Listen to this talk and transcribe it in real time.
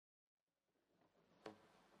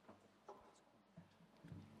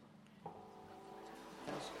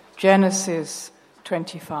Genesis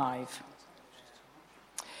 25.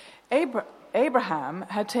 Abraham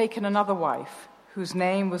had taken another wife, whose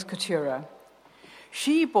name was Keturah.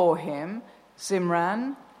 She bore him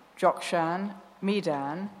Zimran, Jokshan,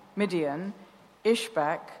 Medan, Midian,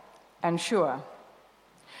 Ishbak, and Shua.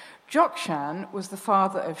 Jokshan was the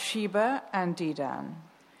father of Sheba and Dedan.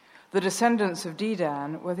 The descendants of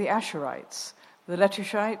Dedan were the Asherites, the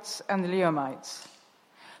Letushites, and the Leomites.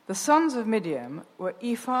 The sons of Midian were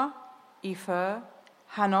Ephah, Epher,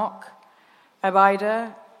 Hanok,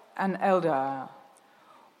 Abida, and Eldaah.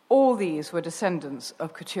 All these were descendants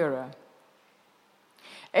of Keturah.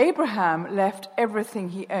 Abraham left everything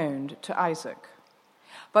he owned to Isaac.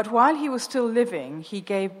 But while he was still living, he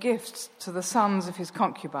gave gifts to the sons of his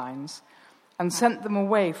concubines and sent them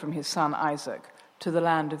away from his son Isaac to the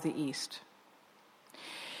land of the east.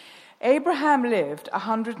 Abraham lived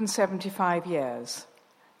 175 years.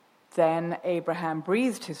 Then Abraham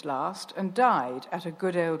breathed his last and died at a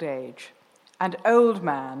good old age, an old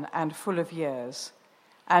man and full of years,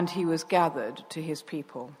 and he was gathered to his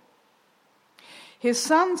people. His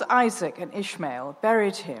sons Isaac and Ishmael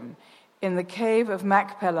buried him in the cave of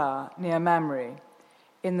Machpelah near Mamre,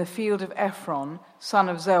 in the field of Ephron, son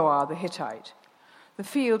of Zohar the Hittite, the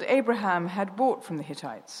field Abraham had bought from the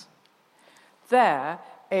Hittites. There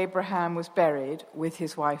Abraham was buried with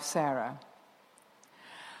his wife Sarah.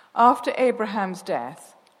 After Abraham's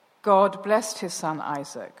death, God blessed his son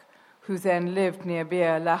Isaac, who then lived near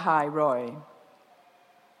Beer Lahai Roi.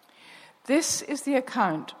 This is the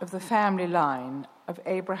account of the family line of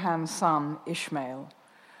Abraham's son Ishmael,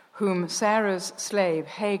 whom Sarah's slave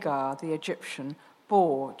Hagar the Egyptian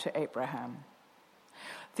bore to Abraham.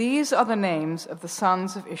 These are the names of the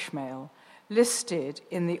sons of Ishmael, listed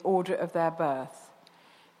in the order of their birth: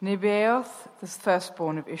 Nebaioth, the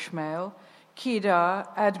firstborn of Ishmael, Kedar,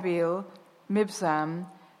 Adbeel, Mibsam,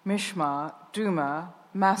 Mishma, Duma,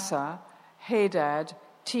 Massa, Hadad,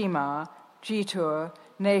 Timah, Jetur,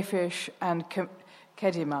 Naphish, and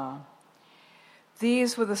Kedemah.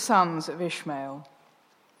 These were the sons of Ishmael,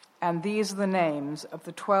 and these are the names of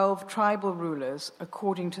the 12 tribal rulers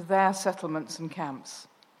according to their settlements and camps.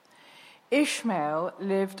 Ishmael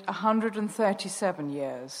lived 137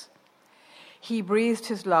 years. He breathed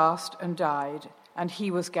his last and died, and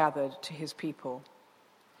he was gathered to his people.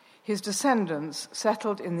 His descendants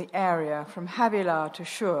settled in the area from Havilah to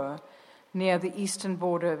Shur, near the eastern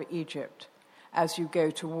border of Egypt, as you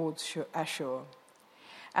go towards Ashur.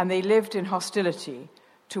 And they lived in hostility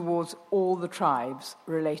towards all the tribes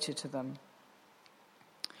related to them.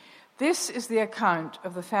 This is the account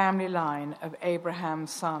of the family line of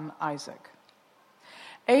Abraham's son Isaac.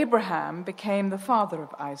 Abraham became the father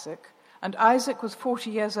of Isaac, and Isaac was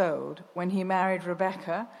 40 years old when he married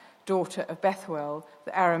Rebekah, daughter of Bethuel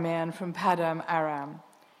the Aramean from Paddan Aram,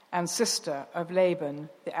 and sister of Laban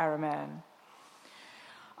the Aramean.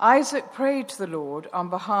 Isaac prayed to the Lord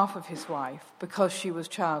on behalf of his wife because she was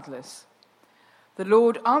childless. The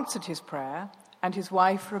Lord answered his prayer, and his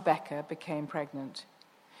wife Rebekah became pregnant.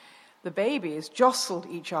 The babies jostled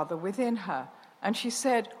each other within her, and she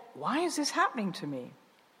said, "Why is this happening to me?"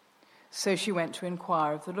 So she went to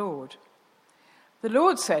inquire of the Lord. The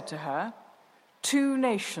Lord said to her, "2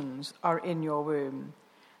 nations are in your womb,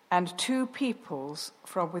 and 2 peoples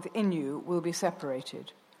from within you will be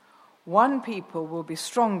separated. One people will be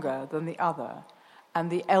stronger than the other,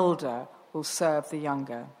 and the elder will serve the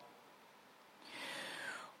younger."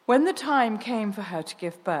 When the time came for her to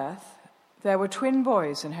give birth, there were twin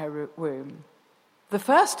boys in her womb. The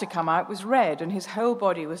first to come out was red, and his whole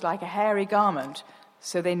body was like a hairy garment,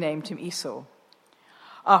 so they named him Esau.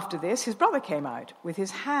 After this, his brother came out, with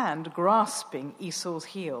his hand grasping Esau's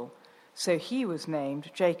heel, so he was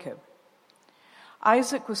named Jacob.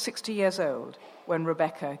 Isaac was 60 years old when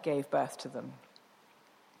Rebekah gave birth to them.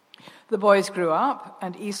 The boys grew up,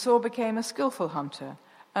 and Esau became a skillful hunter,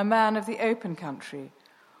 a man of the open country,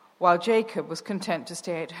 while Jacob was content to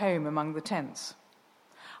stay at home among the tents.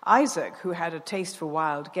 Isaac, who had a taste for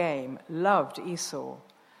wild game, loved Esau,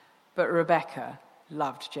 but Rebekah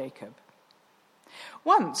loved Jacob.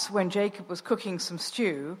 Once, when Jacob was cooking some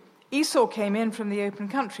stew, Esau came in from the open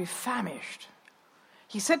country, famished.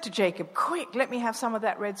 He said to Jacob, "Quick, let me have some of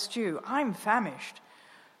that red stew. I'm famished."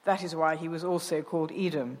 That is why he was also called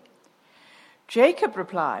Edom. Jacob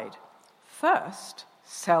replied, "First,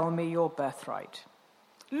 sell me your birthright."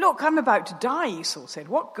 "Look, I'm about to die," Esau said.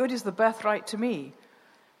 "What good is the birthright to me?"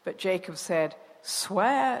 But Jacob said,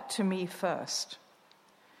 "Swear to me first."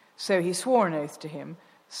 So he swore an oath to him,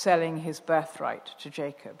 selling his birthright to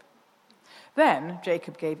Jacob. Then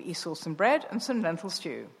Jacob gave Esau some bread and some lentil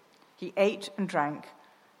stew. He ate and drank,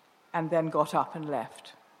 and then got up and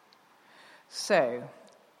left. So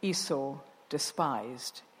Esau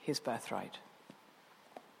despised his birthright.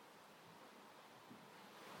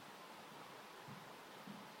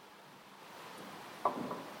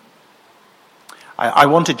 I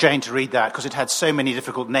wanted Jane to read that because it had so many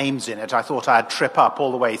difficult names in it. I thought I'd trip up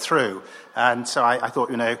all the way through. And so I thought,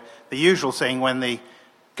 the usual thing when the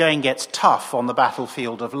going gets tough on the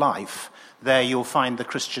battlefield of life, there you'll find the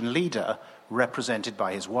Christian leader represented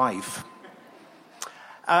by his wife.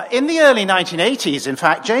 In the early 1980s, in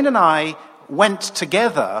fact, Jane and I went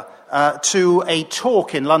together to a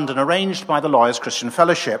talk in London arranged by the Lawyers Christian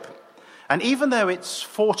Fellowship. And even though it's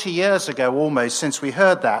 40 years ago almost since we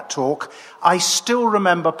heard that talk, I still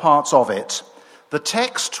remember parts of it. The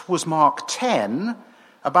text was Mark 10,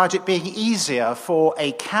 about it being easier for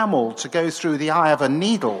a camel to go through the eye of a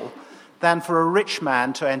needle than for a rich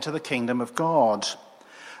man to enter the kingdom of God.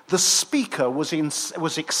 The speaker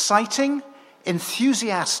was exciting,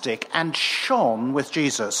 enthusiastic, and shone with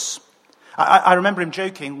Jesus. I remember him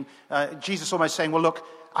joking, Jesus almost saying, well, look,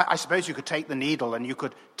 I suppose you could take the needle and you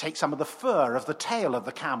could take some of the fur of the tail of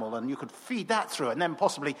the camel and you could feed that through and then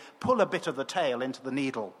possibly pull a bit of the tail into the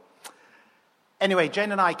needle. Anyway,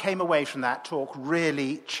 Jane and I came away from that talk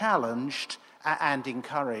really challenged and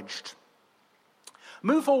encouraged.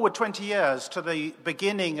 Move forward 20 years to the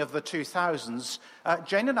beginning of the 2000s.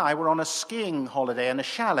 Jane and I were on a skiing holiday in a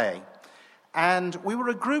chalet. And we were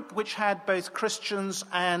a group which had both Christians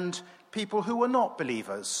and people who were not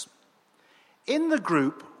believers. In the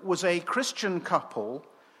group was a Christian couple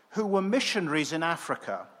who were missionaries in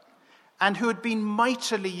Africa and who had been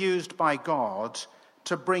mightily used by God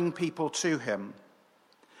to bring people to him.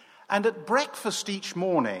 And at breakfast each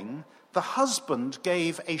morning, the husband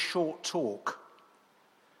gave a short talk.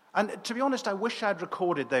 And to be honest, I wish I'd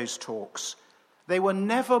recorded those talks. They were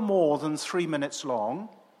never more than 3 minutes long,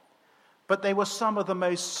 but they were some of the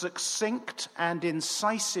most succinct and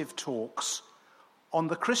incisive talks on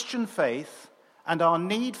the Christian faith and our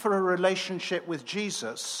need for a relationship with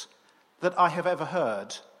Jesus that I have ever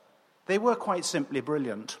heard. They were quite simply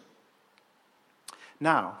brilliant.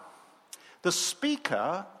 Now, the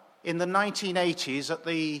speaker in the 1980s at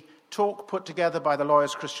the talk put together by the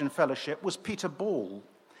Lawyers Christian Fellowship was Peter Ball.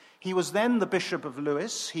 He was then the Bishop of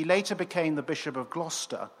Lewes. He later became the Bishop of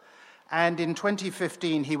Gloucester. And in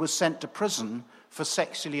 2015, he was sent to prison for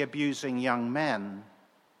sexually abusing young men.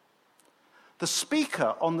 The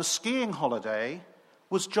speaker on the skiing holiday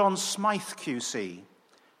was John Smythe QC,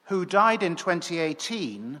 who died in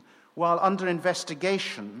 2018 while under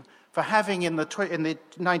investigation for having in the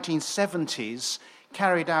 1970s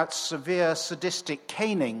carried out severe sadistic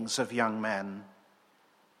canings of young men.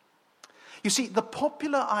 You see, the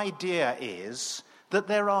popular idea is that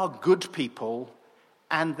there are good people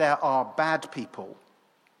and there are bad people.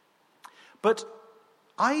 But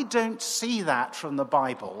I don't see that from the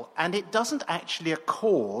Bible, and it doesn't actually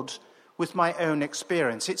accord with my own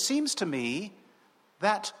experience. It seems to me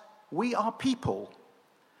that we are people,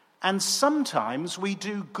 and sometimes we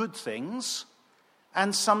do good things,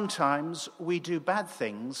 and sometimes we do bad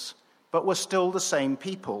things, but we're still the same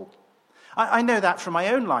people. I know that from my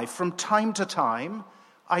own life. From time to time,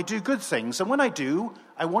 I do good things, and when I do,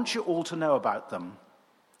 I want you all to know about them.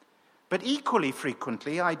 But equally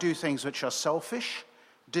frequently, I do things which are selfish,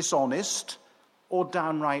 dishonest, or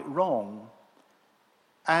downright wrong.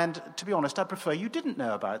 And to be honest, I prefer you didn't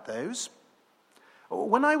know about those.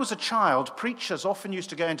 When I was a child, preachers often used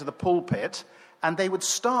to go into the pulpit and they would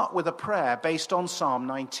start with a prayer based on Psalm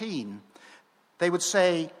 19. They would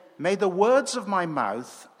say, "May the words of my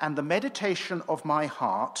mouth and the meditation of my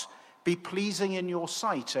heart be pleasing in your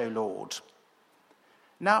sight, O Lord."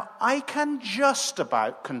 Now, I can just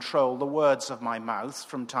about control the words of my mouth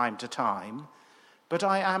from time to time, but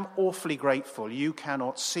I am awfully grateful you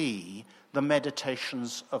cannot see the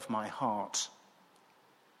meditations of my heart.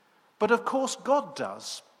 But of course, God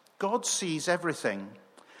does. God sees everything.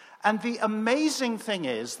 And the amazing thing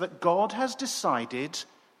is that God has decided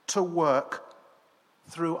to work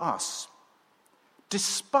through us,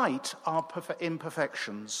 despite our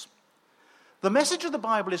imperfections. The message of the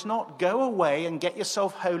Bible is not go away and get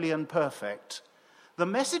yourself holy and perfect. The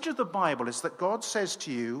message of the Bible is that God says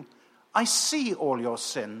to you, I see all your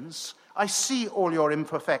sins, I see all your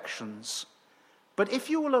imperfections, but if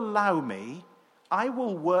you will allow me, I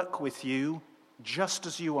will work with you just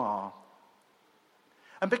as you are.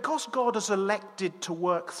 And because God has elected to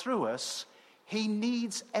work through us, he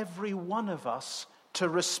needs every one of us to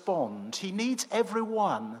respond. He needs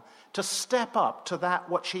everyone to step up to that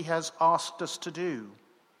which he has asked us to do.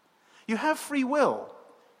 You have free will.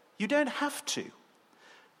 You don't have to.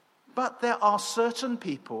 But there are certain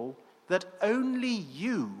people that only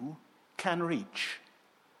you can reach.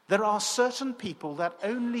 There are certain people that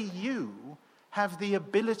only you have the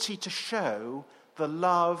ability to show the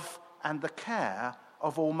love and the care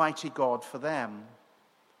of Almighty God for them.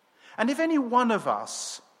 And if any one of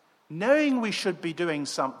us, knowing we should be doing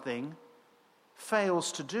something,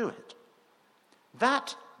 fails to do it,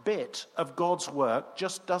 that bit of God's work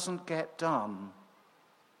just doesn't get done.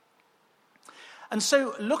 And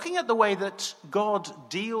so, looking at the way that God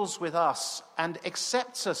deals with us and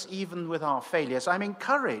accepts us even with our failures, I'm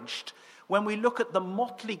encouraged when we look at the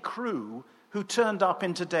motley crew who turned up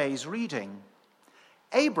in today's reading.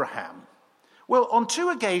 Abraham. Well, on 2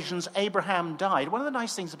 occasions, Abraham died. One of the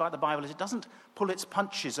nice things about the Bible is it doesn't pull its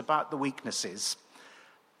punches about the weaknesses.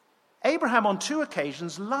 Abraham, on 2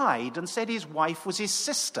 occasions, lied and said his wife was his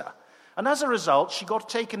sister. And as a result, she got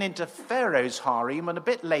taken into Pharaoh's harem and a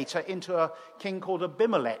bit later into a king called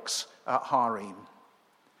Abimelech's harem.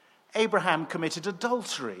 Abraham committed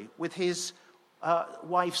adultery with his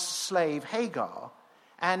wife's slave Hagar,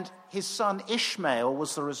 and his son Ishmael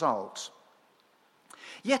was the result.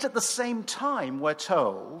 Yet at the same time, we're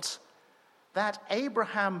told that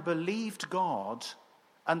Abraham believed God,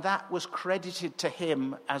 and that was credited to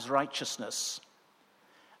him as righteousness.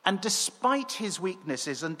 And despite his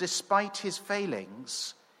weaknesses and despite his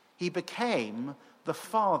failings, he became the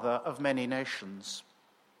father of many nations.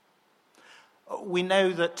 We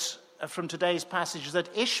know that from today's passage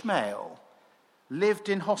that Ishmael lived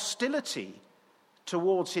in hostility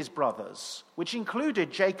towards his brothers, which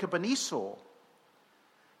included Jacob and Esau.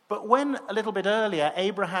 But when, a little bit earlier,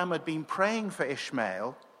 Abraham had been praying for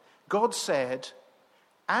Ishmael, God said,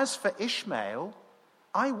 "As for Ishmael,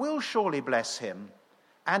 I will surely bless him,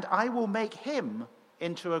 and I will make him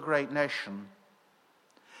into a great nation."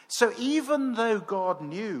 So even though God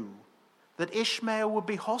knew that Ishmael would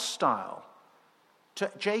be hostile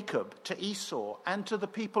to Jacob, to Esau, and to the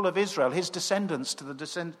people of Israel, his descendants to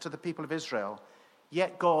the people of Israel,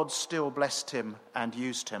 yet God still blessed him and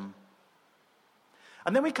used him.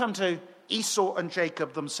 And then we come to Esau and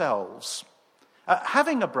Jacob themselves.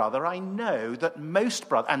 Having a brother, I know that most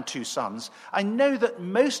brothers, and 2 sons, I know that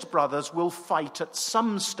most brothers will fight at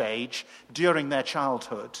some stage during their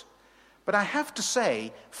childhood. But I have to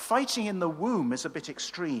say, fighting in the womb is a bit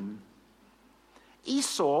extreme.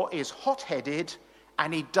 Esau is hot-headed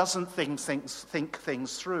and he doesn't think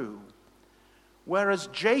things through. Whereas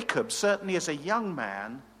Jacob, certainly as a young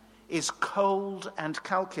man, is cold and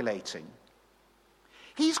calculating.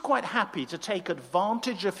 He's quite happy to take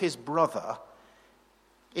advantage of his brother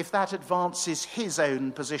if that advances his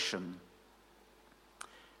own position.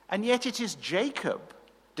 And yet it is Jacob,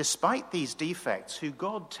 despite these defects, who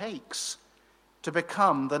God takes to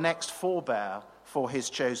become the next forebear for his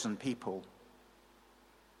chosen people.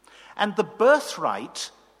 And the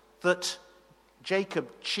birthright that Jacob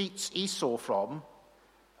cheats Esau from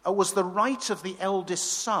was the right of the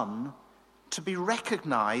eldest son to be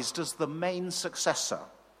recognized as the main successor,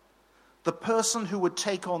 the person who would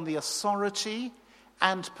take on the authority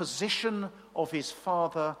and position of his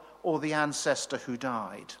father or the ancestor who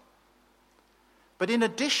died. But in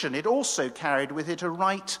addition, it also carried with it a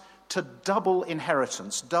right to double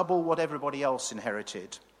inheritance, double what everybody else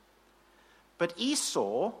inherited. But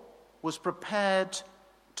Esau was prepared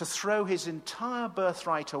to throw his entire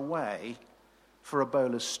birthright away for a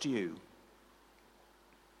bowl of stew.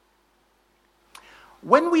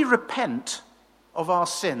 When we repent of our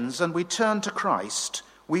sins and we turn to Christ,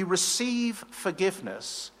 we receive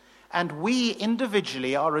forgiveness, and we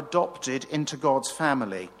individually are adopted into God's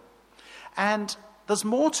family. And there's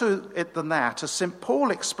more to it than that. As St. Paul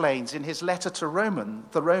explains in his letter to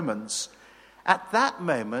the Romans, at that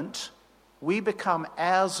moment we become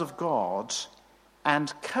heirs of God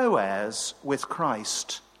and co-heirs with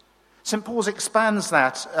Christ. St. Paul expands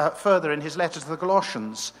that further in his letter to the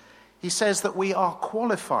Colossians. He says that we are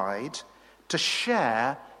qualified to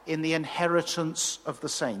share in the inheritance of the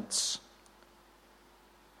saints.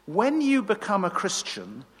 When you become a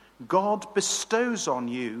Christian, God bestows on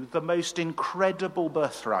you the most incredible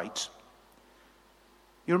birthright.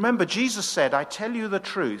 You remember Jesus said, "I tell you the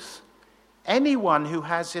truth, anyone who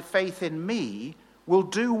has faith in me will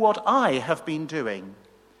do what I have been doing.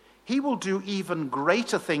 He will do even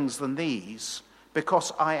greater things than these,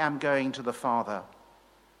 because I am going to the Father."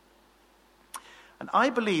 And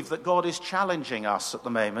I believe that God is challenging us at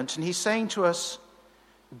the moment, and he's saying to us,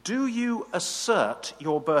 do you assert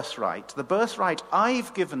your birthright, the birthright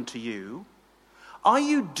I've given to you? Are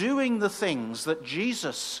you doing the things that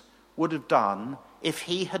Jesus would have done if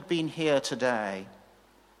he had been here today?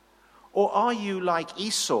 Or are you, like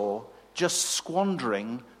Esau, just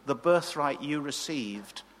squandering the birthright you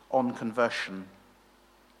received on conversion?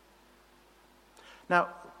 Now,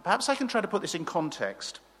 perhaps I can try to put this in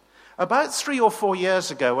context. About 3 or 4 years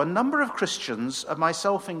ago, a number of Christians,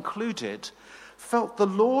 myself included, felt the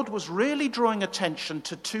Lord was really drawing attention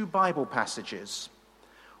to 2 Bible passages.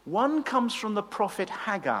 One comes from the prophet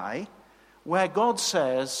Haggai, where God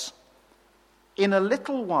says, "In a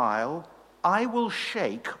little while I will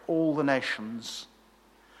shake all the nations."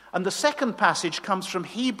 And the second passage comes from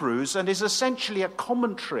Hebrews and is essentially a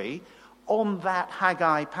commentary on that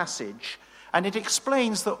Haggai passage. And it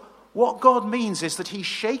explains that what God means is that he's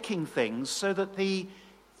shaking things so that the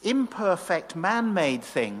imperfect man-made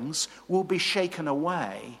things will be shaken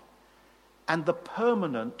away and the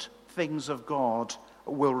permanent things of God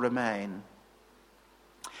will remain.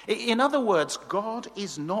 In other words, God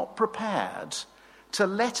is not prepared to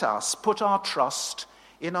let us put our trust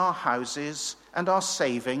in our houses and our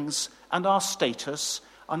savings and our status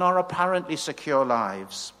and our apparently secure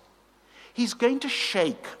lives. He's going to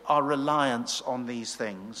shake our reliance on these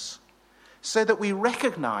things so that we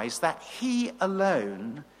recognize that he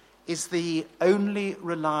alone is the only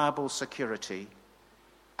reliable security,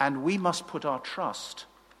 and we must put our trust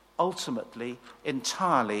ultimately,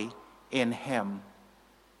 entirely in him.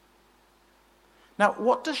 Now,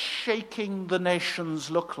 what does shaking the nations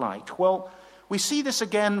look like? Well, we see this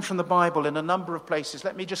again from the Bible in a number of places.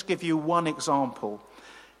 Let me just give you one example.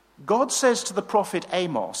 God says to the prophet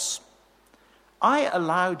Amos, "I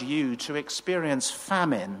allowed you to experience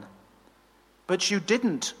famine, but you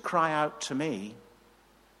didn't cry out to me.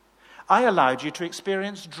 I allowed you to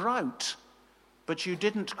experience drought, but you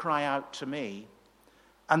didn't cry out to me."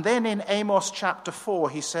 And then in Amos chapter 4,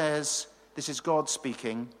 he says, this is God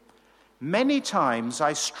speaking, "Many times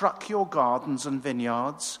I struck your gardens and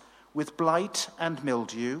vineyards with blight and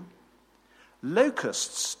mildew.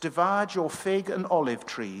 Locusts devoured your fig and olive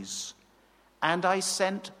trees, and I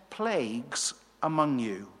sent plagues among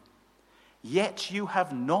you. Yet you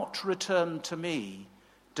have not returned to me,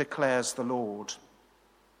 declares the Lord."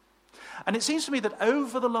 And it seems to me that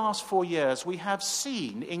over the last 4 years, we have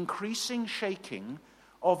seen increasing shaking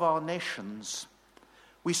of our nations.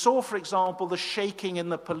 We saw, for example, the shaking in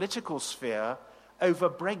the political sphere over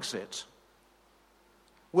Brexit.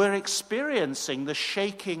 We're experiencing the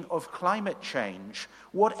shaking of climate change.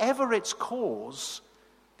 Whatever its cause,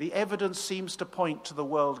 the evidence seems to point to the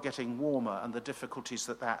world getting warmer and the difficulties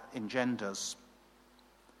that that engenders.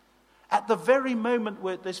 At the very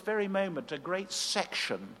moment, a great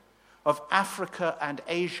section of Africa and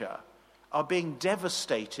Asia are being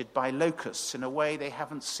devastated by locusts in a way they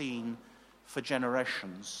haven't seen for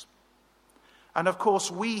generations. And of course,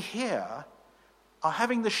 we here are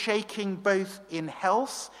having the shaking both in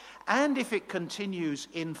health and, if it continues,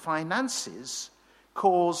 in finances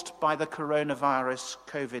caused by the coronavirus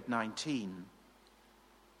COVID-19.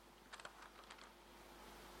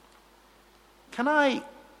 Can I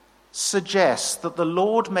suggest that the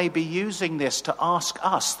Lord may be using this to ask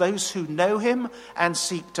us, those who know him and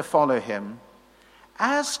seek to follow him,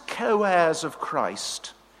 as co-heirs of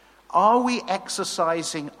Christ, are we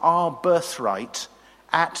exercising our birthright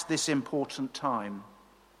at this important time?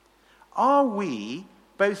 Are we,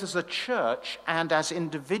 both as a church and as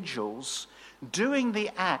individuals, doing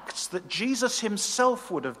the acts that Jesus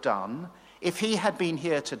himself would have done if he had been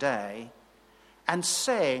here today, and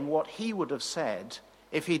saying what he would have said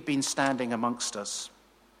if he'd been standing amongst us?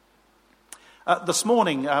 This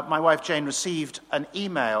morning, my wife Jane received an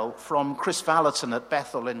email from Chris Valentin at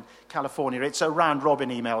Bethel in California. It's a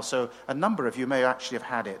round-robin email, so a number of you may actually have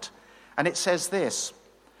had it. And it says this: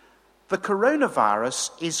 "The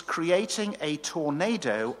coronavirus is creating a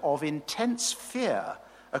tornado of intense fear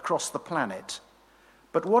across the planet.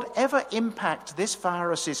 But whatever impact this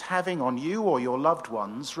virus is having on you or your loved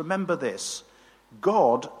ones, remember this: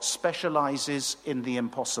 God specializes in the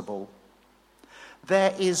impossible.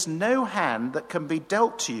 There is no hand that can be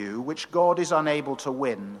dealt to you which God is unable to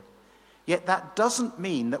win. Yet that doesn't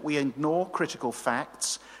mean that we ignore critical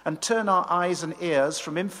facts and turn our eyes and ears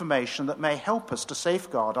from information that may help us to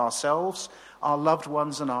safeguard ourselves, our loved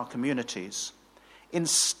ones, and our communities.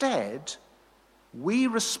 Instead, we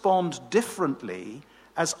respond differently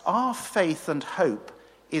as our faith and hope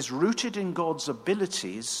is rooted in God's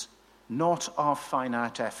abilities, not our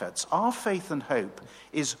finite efforts. Our faith and hope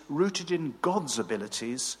is rooted in God's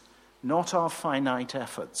abilities, not our finite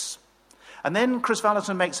efforts." And then Chris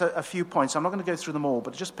Valentin makes a few points. I'm not going to go through them all,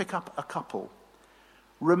 but just pick up a couple.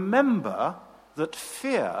 Remember that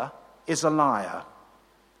fear is a liar.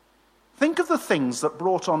 Think of the things that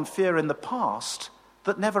brought on fear in the past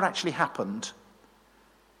that never actually happened.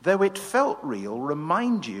 Though it felt real,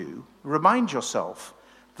 remind yourself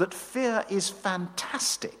that fear is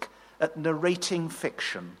fantastic at narrating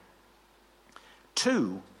fiction.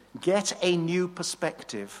 2, get a new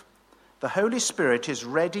perspective. The Holy Spirit is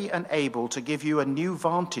ready and able to give you a new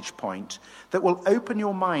vantage point that will open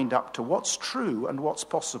your mind up to what's true and what's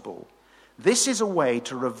possible. This is a way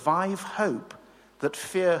to revive hope that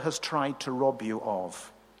fear has tried to rob you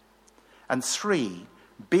of. And 3,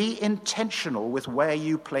 be intentional with where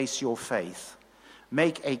you place your faith.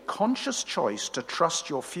 Make a conscious choice to trust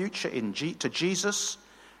your future to Jesus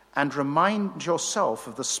and remind yourself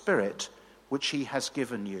of the Spirit which he has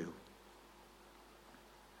given you.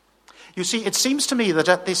 You see, it seems to me that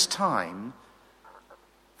at this time,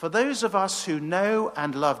 for those of us who know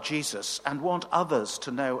and love Jesus and want others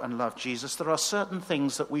to know and love Jesus, there are certain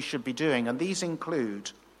things that we should be doing, and these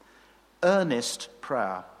include earnest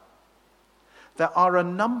prayer. There are a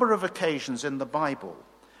number of occasions in the Bible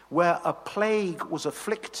where a plague was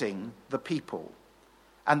afflicting the people,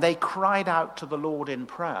 and they cried out to the Lord in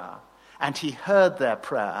prayer, and he heard their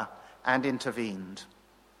prayer and intervened.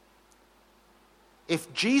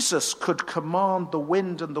 If Jesus could command the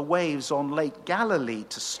wind and the waves on Lake Galilee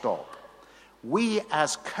to stop, we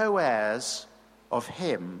as co-heirs of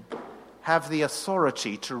him have the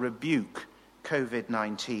authority to rebuke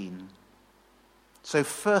COVID-19. So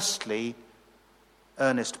firstly,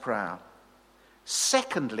 earnest prayer.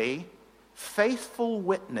 Secondly, faithful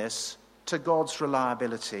witness to God's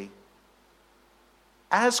reliability.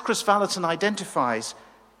 As Chris Vallotton identifies,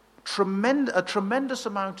 a tremendous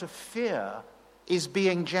amount of fear is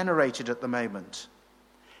being generated at the moment.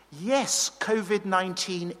 Yes,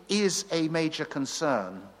 COVID-19 is a major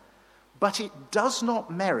concern, but it does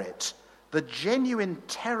not merit the genuine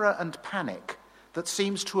terror and panic that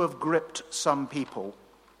seems to have gripped some people.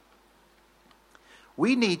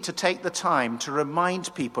 We need to take the time to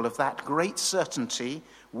remind people of that great certainty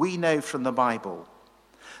we know from the Bible,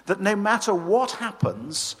 that no matter what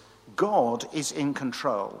happens, God is in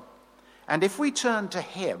control. And if we turn to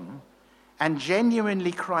him and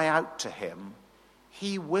genuinely cry out to him,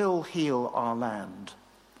 he will heal our land.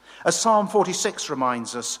 As Psalm 46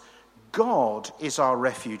 reminds us, God is our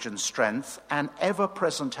refuge and strength, an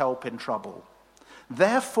ever-present help in trouble.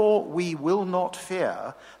 Therefore we will not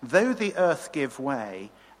fear, though the earth give way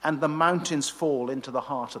and the mountains fall into the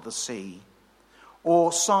heart of the sea.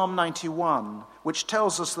 Or Psalm 91, which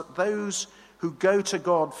tells us that those who go to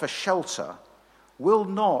God for shelter will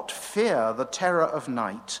not fear the terror of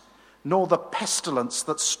night, nor the pestilence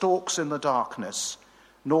that stalks in the darkness,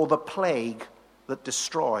 nor the plague that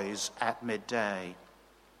destroys at midday.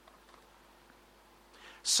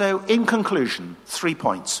 So, in conclusion, 3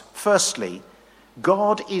 points. Firstly,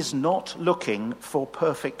 God is not looking for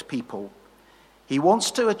perfect people. He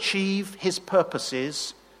wants to achieve his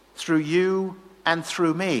purposes through you and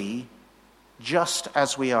through me, just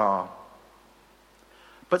as we are.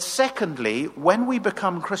 But secondly, when we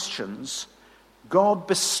become Christians, God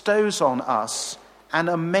bestows on us an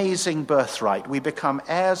amazing birthright. We become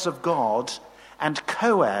heirs of God and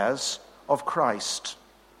co-heirs of Christ.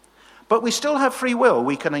 But we still have free will.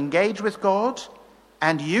 We can engage with God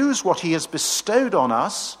and use what he has bestowed on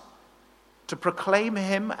us to proclaim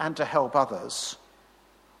him and to help others.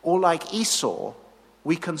 Or like Esau,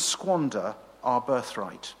 we can squander our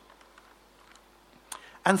birthright.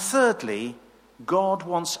 And thirdly, God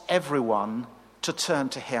wants everyone to turn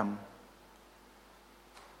to him.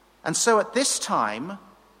 And so at this time,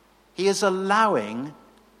 he is allowing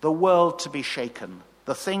the world to be shaken,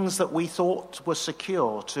 the things that we thought were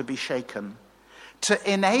secure to be shaken,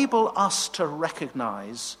 to enable us to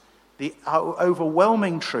recognize the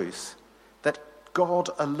overwhelming truth that God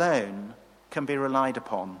alone can be relied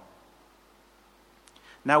upon.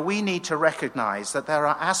 Now, we need to recognize that there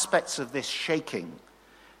are aspects of this shaking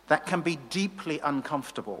that can be deeply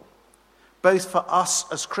uncomfortable, both for us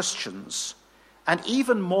as Christians and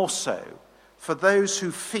even more so for those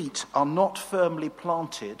whose feet are not firmly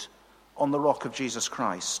planted on the rock of Jesus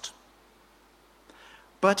Christ.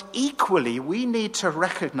 But equally, we need to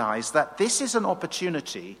recognize that this is an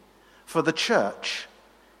opportunity for the church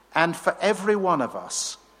and for every one of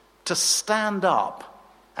us to stand up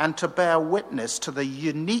and to bear witness to the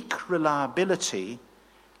unique reliability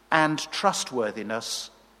and trustworthiness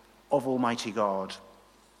of Almighty God.